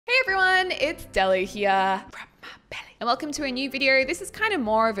it's Deli here from my belly. And welcome to a new video. This is kind of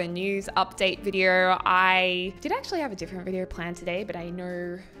more of a news update video. I did actually have a different video planned today, but I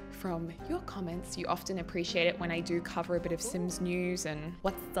know from your comments, you often appreciate it when I do cover a bit of Sims news and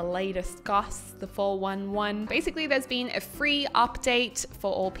what's the latest goss, the 411. Basically, there's been a free update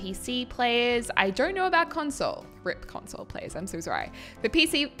for all PC players. I don't know about console. RIP console players, I'm so sorry. For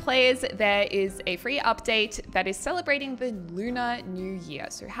PC players, there is a free update that is celebrating the Lunar New Year.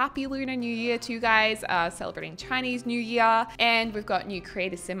 So happy Lunar New Year to you guys, celebrating Chinese New Year. And we've got new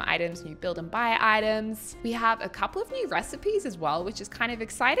creator sim items, new build and buy items. We have a couple of new recipes as well, which is kind of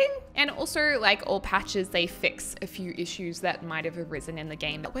exciting. And also, like all patches, they fix a few issues that might have arisen in the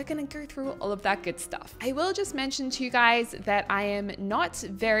game. But we're gonna go through all of that good stuff. I will just mention to you guys that I am not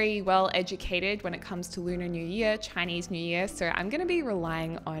very well educated when it comes to Lunar New Year, Chinese New Year, so I'm going to be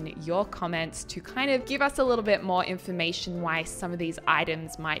relying on your comments to kind of give us a little bit more information why some of these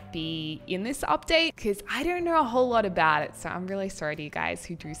items might be in this update, because I don't know a whole lot about it. So I'm really sorry to you guys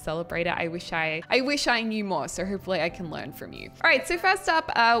who do celebrate it. I wish I knew more, so hopefully I can learn from you. All right, so first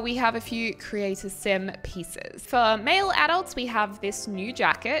up, we have a few creator sim pieces. For male adults, we have this new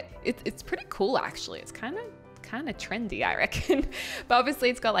jacket. It's pretty cool, actually. It's kind of trendy, I reckon. But obviously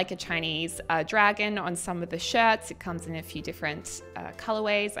it's got like a Chinese dragon on some of the shirts. It comes in a few different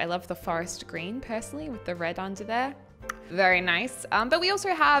colorways. I love the forest green personally with the red under there. Very nice. But we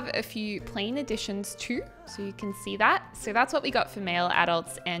also have a few plain editions too, so you can see that. So that's what we got for male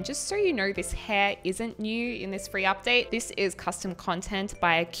adults. And just so you know, this hair isn't new in this free update. This is custom content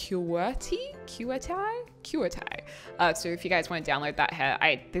by QWERTY. So if you guys want to download that hair,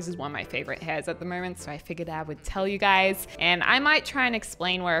 this is one of my favorite hairs at the moment, so I figured I would tell you guys. And I might try and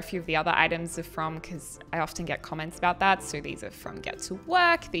explain where a few of the other items are from, because I often get comments about that. So these are from Get to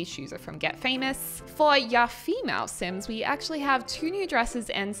Work, these shoes are from Get Famous. For your female sims, we actually have 2 new dresses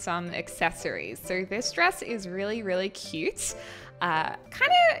and some accessories. So this dress is really, really cute.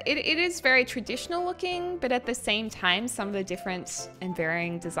 It is very traditional looking, but at the same time, some of the different and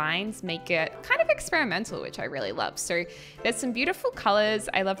varying designs make it kind of experimental, which I really love. So there's some beautiful colors.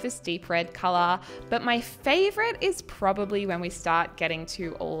 I love this deep red color, but my favorite is probably when we start getting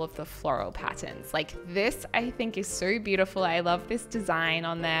to all of the floral patterns. Like this, I think is so beautiful. I love this design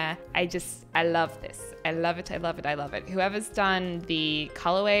on there. I love this. I love it, I love it, I love it. Whoever's done the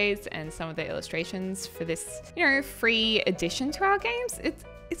colorways and some of the illustrations for this, free addition to our games,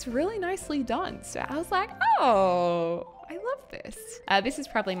 it's really nicely done. So I was like, oh, I love this. This is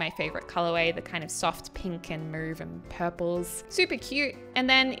probably my favorite colorway, the kind of soft pink and mauve and purples. Super cute. And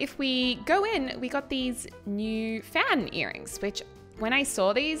then if we go in, we got these new fan earrings, which when I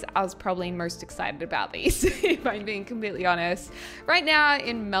saw these, I was probably most excited about these, if I'm being completely honest. Right now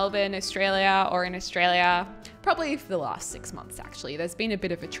in Melbourne, Australia, or in Australia, probably for the last 6 months actually, there's been a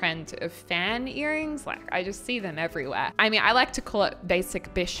bit of a trend of fan earrings. Like I just see them everywhere. I mean, I like to call it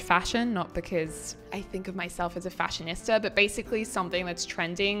basic bish fashion, not because I think of myself as a fashionista, but basically something that's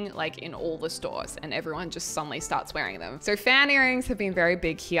trending like in all the stores and everyone just suddenly starts wearing them. So fan earrings have been very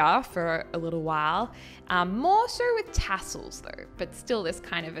big here for a little while, more so with tassels though, but still this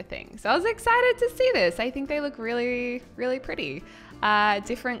kind of a thing. So I was excited to see this. I think they look really, really pretty.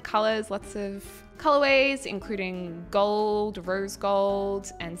 Different colors, lots of colorways, including gold, rose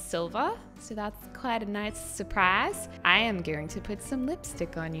gold, and silver. So that's quite a nice surprise. I am going to put some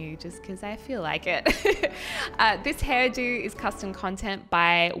lipstick on you just because I feel like it. This hairdo is custom content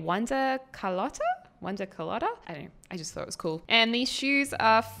by Wonder Carlotta? I don't know, I just thought it was cool. And these shoes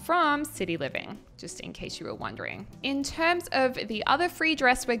are from City Living, just in case you were wondering. In terms of the other free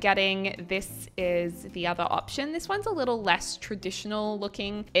dress we're getting, this is the other option. This one's a little less traditional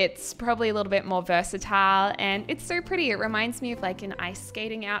looking. It's probably a little bit more versatile and it's so pretty. It reminds me of like an ice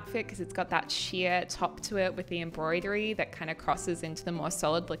skating outfit because it's got that sheer top to it with the embroidery that kind of crosses into the more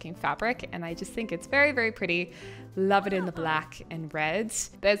solid looking fabric. And I just think it's very, very pretty. Love it in the black and red.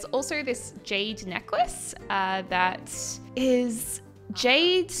 There's also this jade necklace that is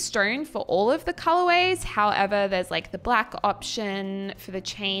jade stone for all of the colorways. However, there's like the black option. For the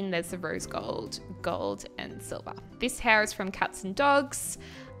chain, there's the rose gold, gold, and silver. This hair is from Cats and Dogs,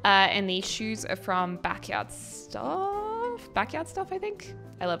 and these shoes are from Backyard Stuff, I think.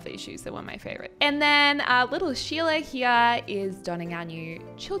 I love these shoes, they're one of my favorite. And then little Sheila here is donning our new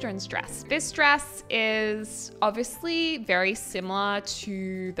children's dress. This dress is obviously very similar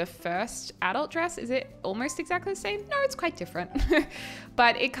to the first adult dress. Is it almost exactly the same? No, it's quite different.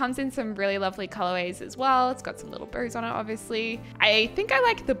 But it comes in some really lovely colorways as well. It's got some little bows on it, obviously. I think I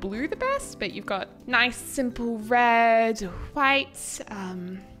like the blue the best, but you've got nice, simple red, white,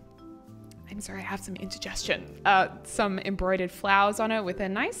 I'm sorry, I have some indigestion. Some embroidered flowers on it with a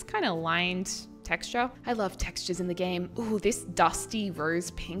nice kind of lined texture. I love textures in the game. Ooh, this dusty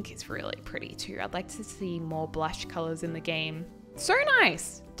rose pink is really pretty too. I'd like to see more blush colors in the game. So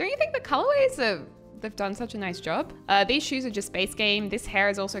nice. Don't you think the colorways they've done such a nice job? These shoes are just base game. This hair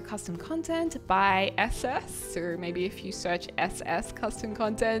is also custom content by SS. So maybe if you search SS custom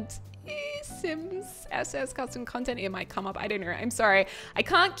content, Sims SS custom content, it might come up. I don't know. I'm sorry. I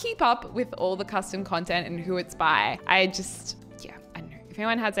can't keep up with all the custom content and who it's by. I don't know. If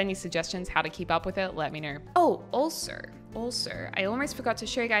anyone has any suggestions how to keep up with it, let me know. Oh, also, I almost forgot to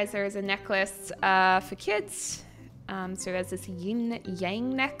show you guys there is a necklace for kids. So there's this yin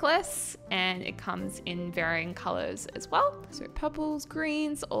yang necklace and it comes in varying colors as well. So purples,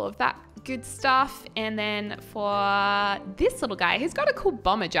 greens, all of that good stuff. And then for this little guy, he's got a cool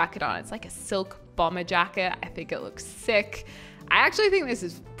bomber jacket on. It's like a silk bomber jacket. I think it looks sick. I actually think this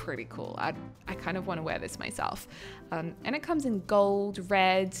is pretty cool. I kind of want to wear this myself. And it comes in gold,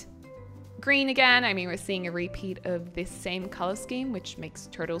 red, green again. I mean, we're seeing a repeat of this same color scheme, which makes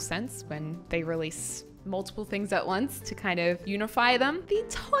total sense when they release multiple things at once to kind of unify them. The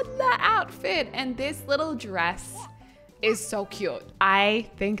toddler outfit and this little dress is so cute. I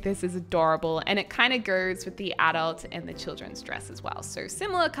think this is adorable and it kind of goes with the adult and the children's dress as well. So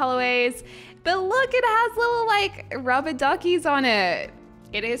similar colorways, but look, it has little like rubber duckies on it.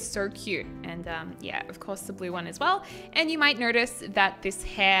 It is so cute. And yeah, of course the blue one as well. And you might notice that this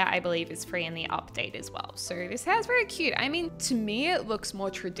hair, I believe, is free in the update as well. So this hair is very cute. I mean, to me, it looks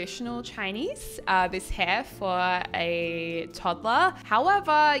more traditional Chinese, this hair for a toddler.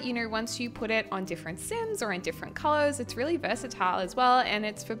 However, you know, once you put it on different Sims or in different colors, it's really versatile as well. And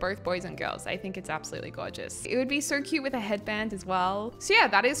it's for both boys and girls. I think it's absolutely gorgeous. It would be so cute with a headband as well. So yeah,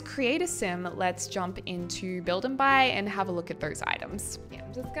 that is Create a Sim. Let's jump into Build and Buy and have a look at those items. Yeah.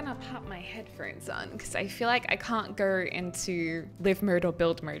 I'm just gonna pop my headphones on because I feel like I can't go into live mode or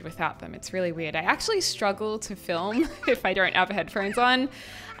build mode without them. It's really weird. I actually struggle to film if I don't have headphones on.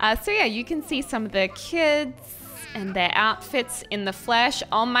 So yeah, you can see some of the kids and their outfits in the flesh.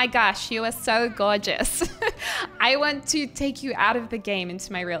 Oh my gosh, you are so gorgeous. I want to take you out of the game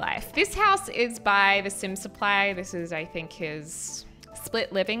into my real life. This house is by the Sim Supply. This is, I think, his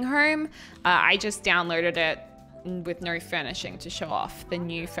split living home. I just downloaded it with no furnishing to show off the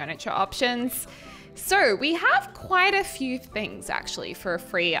new furniture options. So we have quite a few things actually for a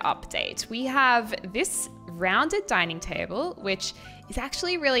free update. We have this rounded dining table, which is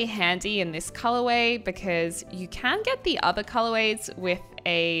actually really handy in this colorway because you can get the other colorways with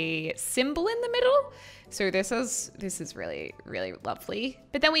a symbol in the middle. So this is really, really lovely.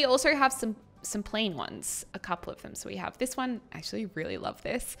 But then we also have some plain ones, a couple of them. So we have this one, I actually really love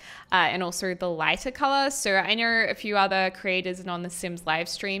this, and also the lighter color. So I know a few other creators and on the Sims live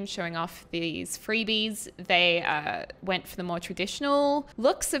stream showing off these freebies, they went for the more traditional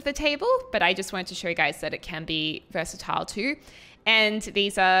looks of the table, but I just wanted to show you guys that it can be versatile too. And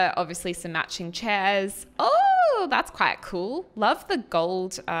these are obviously some matching chairs. Oh, that's quite cool. Love the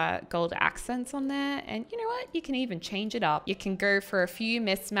gold accents on there. And you know what? You can even change it up. You can go for a few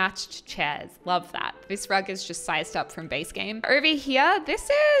mismatched chairs. Love that. This rug is just sized up from base game. Over here,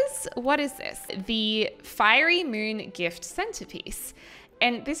 what is this? The Fiery Moon Gift Centerpiece.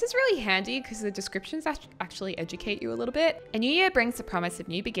 And this is really handy because the descriptions actually educate you a little bit. A new year brings the promise of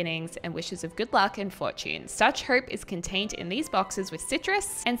new beginnings and wishes of good luck and fortune. Such hope is contained in these boxes with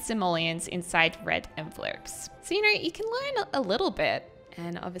citrus and simoleons inside red envelopes. So, you know, you can learn a little bit.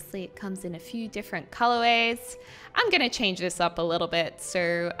 And obviously it comes in a few different colorways. I'm gonna change this up a little bit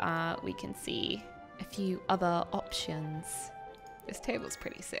so we can see a few other options. This table's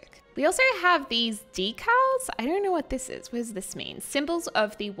pretty sick. We also have these decals. I don't know what this is. What does this mean? Symbols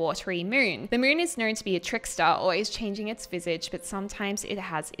of the watery moon. The moon is known to be a trickster, always changing its visage, but sometimes it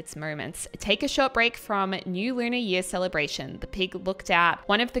has its moments. Take a short break from New Lunar Year celebration. The pig looked out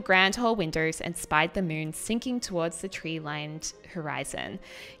one of the grand hall windows and spied the moon sinking towards the tree-lined horizon.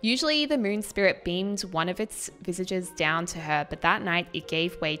 Usually the moon spirit beamed one of its visages down to her, but that night it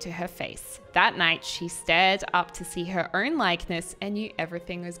gave way to her face. That night she stared up to see her own likeness and knew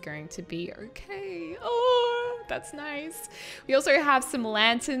everything was going to be okay. Oh, that's nice. We also have some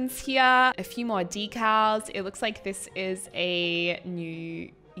lanterns here, a few more decals. It looks like this is a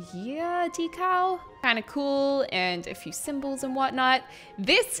New Year decal. Kind of cool, and a few symbols and whatnot.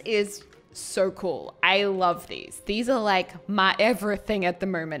 This is so cool. I love these. These are like my everything at the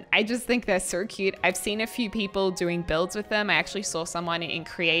moment. I just think they're so cute. I've seen a few people doing builds with them. I actually saw someone in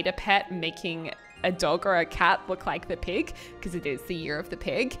Create a Pet making a dog or a cat look like the pig, because it is the year of the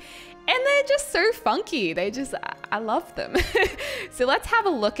pig. And they're just so funky. I love them. So let's have a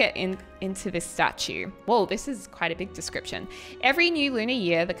look into this statue. Whoa, this is quite a big description. Every new lunar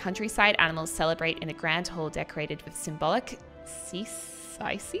year, the countryside animals celebrate in a grand hall decorated with symbolic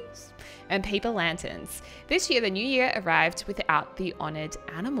and paper lanterns. This year, the new year arrived without the honored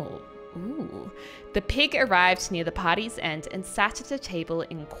animal. Ooh. The pig arrived near the party's end and sat at a table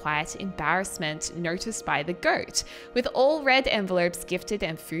in quiet embarrassment, noticed by the goat. With all red envelopes gifted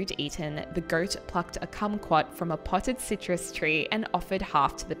and food eaten, the goat plucked a kumquat from a potted citrus tree and offered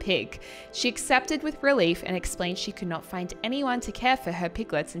half to the pig. She accepted with relief and explained she could not find anyone to care for her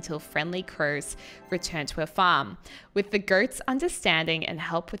piglets until friendly crows returned to her farm. With the goat's understanding and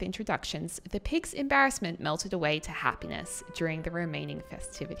help with introductions, the pig's embarrassment melted away to happiness during the remaining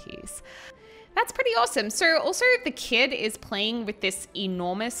festivities. That's pretty awesome. So also the kid is playing with this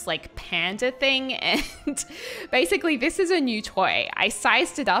enormous like panda thing, and basically this is a new toy. I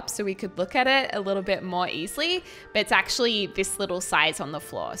sized it up so we could look at it a little bit more easily, but it's actually this little size on the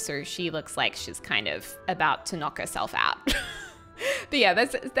floor. So she looks like she's kind of about to knock herself out. But yeah,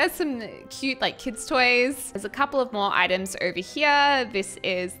 there's some cute like kids toys. There's a couple of more items over here. This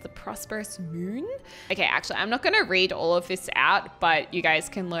is the prosperous moon. Okay, actually, I'm not gonna read all of this out, but you guys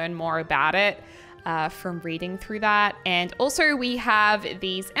can learn more about it from reading through that. And also we have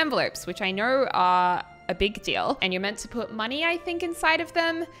these envelopes, which I know are a big deal, and you're meant to put money, I think, inside of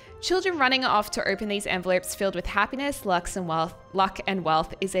them. Children running off to open these envelopes filled with happiness, luck and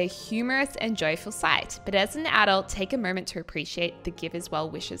wealth is a humorous and joyful sight. But as an adult, take a moment to appreciate the giver's well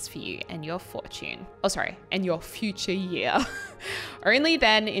wishes for you and your fortune. Oh, sorry, and your future year. Only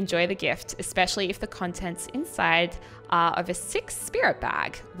then enjoy the gift, especially if the contents inside are of a 6 spirit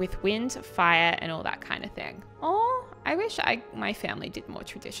bag with wind, fire, and all that kind of thing. Oh, I wish my family did more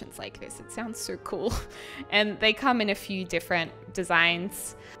traditions like this. It sounds so cool. And they come in a few different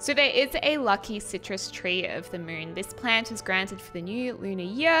designs. So there is a lucky citrus tree of the moon. This plant is granted for the new lunar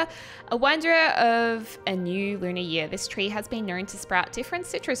year. A wonder of a new lunar year, this tree has been known to sprout different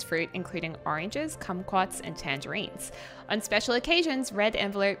citrus fruit, including oranges, kumquats, and tangerines. On special occasions, red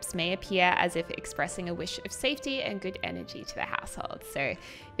envelopes may appear as if expressing a wish of safety and good energy to the household. So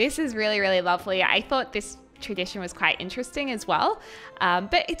this is really, really lovely. I thought this tradition was quite interesting as well,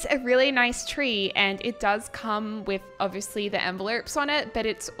 but it's a really nice tree, and it does come with obviously the envelopes on it, but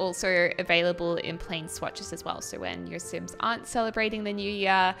it's also available in plain swatches as well. So when your Sims aren't celebrating the new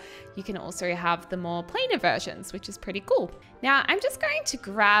year, you can also have the more plainer versions, which is pretty cool. Now I'm just going to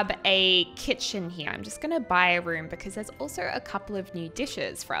grab a kitchen here. I'm just going to buy a room because there's also a couple of new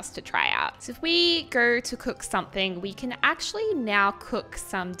dishes for us to try out. So if we go to cook something, we can actually now cook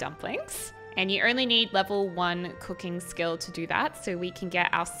some dumplings. And you only need level 1 cooking skill to do that. So we can get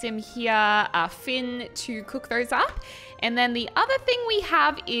our Sim here, Finn, to cook those up. And then the other thing we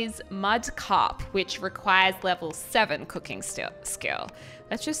have is mud carp, which requires level 7 cooking skill.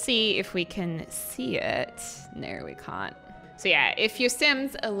 Let's just see if we can see it. No, we can't. So yeah, if your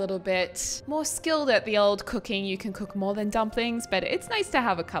Sim's a little bit more skilled at the old cooking, you can cook more than dumplings, but it's nice to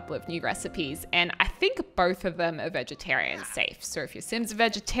have a couple of new recipes. And I think both of them are vegetarian safe. So if your Sim's a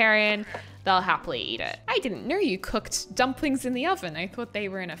vegetarian, they'll happily eat it. I didn't know you cooked dumplings in the oven. I thought they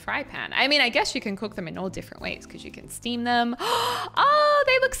were in a fry pan. I mean, I guess you can cook them in all different ways because you can steam them. Oh,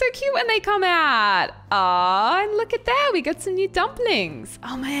 they look so cute when they come out. Oh, and look at that. We got some new dumplings.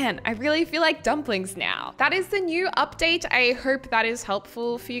 Oh man, I really feel like dumplings now. That is the new update. I hope that is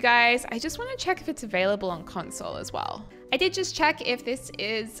helpful for you guys. I just want to check if it's available on console as well. I did just check if this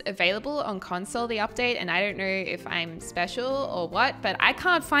is available on console, the update, and I don't know if I'm special or what, but I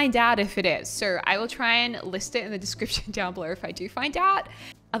can't find out if it is. So I will try and list it in the description down below if I do find out.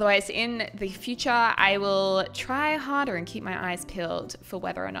 Otherwise, in the future, I will try harder and keep my eyes peeled for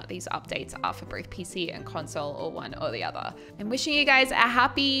whether or not these updates are for both PC and console or one or the other. I'm wishing you guys a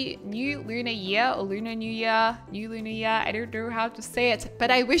happy new lunar year or lunar new year, new lunar year. I don't know how to say it,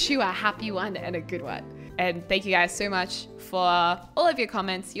 but I wish you a happy one and a good one. And thank you guys so much for all of your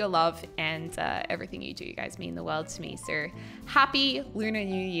comments, your love, and everything you do. You guys mean the world to me. So happy Lunar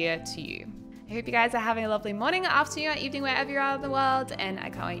New Year to you. I hope you guys are having a lovely morning, afternoon, or evening, wherever you are in the world, and I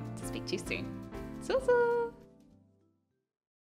can't wait to speak to you soon. So.